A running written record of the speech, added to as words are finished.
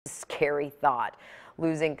scary thought,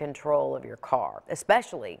 losing control of your car,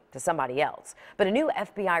 especially to somebody else. But a new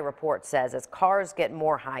FBI report says as cars get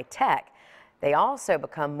more high-tech, they also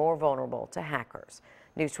become more vulnerable to hackers.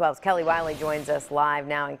 News 12's Kelly Wiley joins us live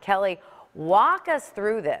now. And Kelly, walk us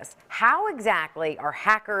through this. How exactly are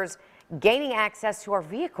hackers gaining access to our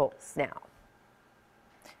vehicles now?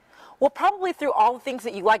 Well, probably through all the things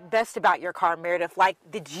that you like best about your car, Meredith, like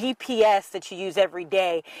the GPS that you use every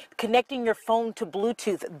day, connecting your phone to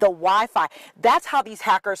Bluetooth, the Wi-Fi. That's how these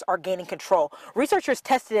hackers are gaining control. Researchers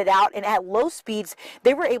tested it out, and at low speeds,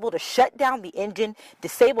 they were able to shut down the engine,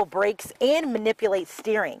 disable brakes, and manipulate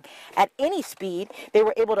steering. At any speed, they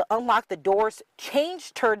were able to unlock the doors,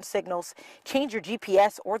 change turn signals, change your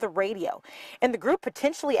GPS or the radio. And the group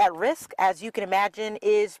potentially at risk, as you can imagine,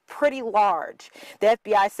 is pretty large. The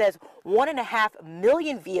FBI says 1.5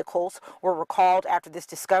 million vehicles were recalled after this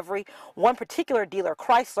discovery. One particular dealer,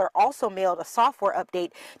 Chrysler, also mailed a software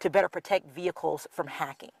update to better protect vehicles from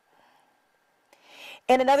hacking.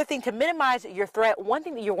 And another thing, to minimize your threat, one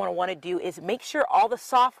thing that you're going to want to do is make sure all the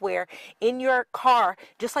software in your car,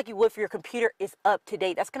 just like you would for your computer, is up to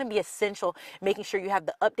date. That's going to be essential, making sure you have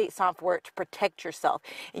the update software to protect yourself.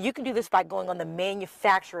 And you can do this by going on the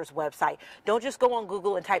manufacturer's website. Don't just go on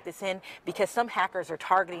Google and type this in, because some hackers are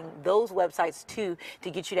targeting those websites too to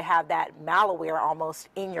get you to have that malware almost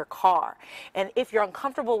in your car. And if you're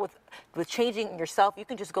uncomfortable with changing yourself, you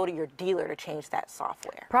can just go to your dealer to change that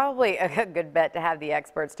software. Probably a good bet to have the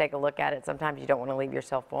experts take a look at it. Sometimes you don't want to leave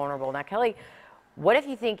yourself vulnerable. Now, Kelly, what if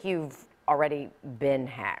you think you've already been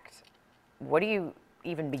hacked? What do you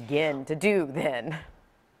even begin to do then?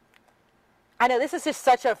 I know this is just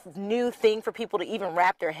such a new thing for people to even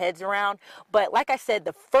wrap their heads around, but like I said,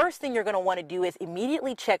 the first thing you're going to want to do is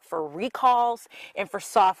immediately check for recalls and for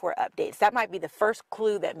software updates. That might be the first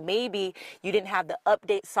clue that maybe you didn't have the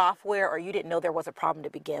update software or you didn't know there was a problem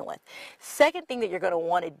to begin with. Second thing that you're going to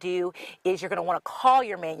want to do is you're going to want to call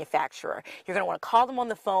your manufacturer. You're going to want to call them on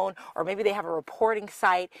the phone, or maybe they have a reporting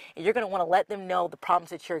site, and you're going to want to let them know the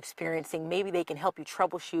problems that you're experiencing. Maybe they can help you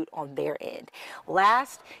troubleshoot on their end.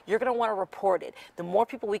 Last, you're going to want to report it. The more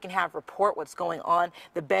people we can have report what's going on,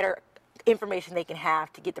 the better information they can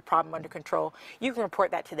have to get the problem under control. You can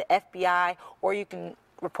report that to the FBI, or you can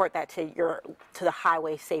report that to the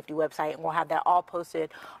highway safety website, and we'll have that all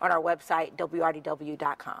posted on our website,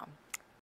 WRDW.com.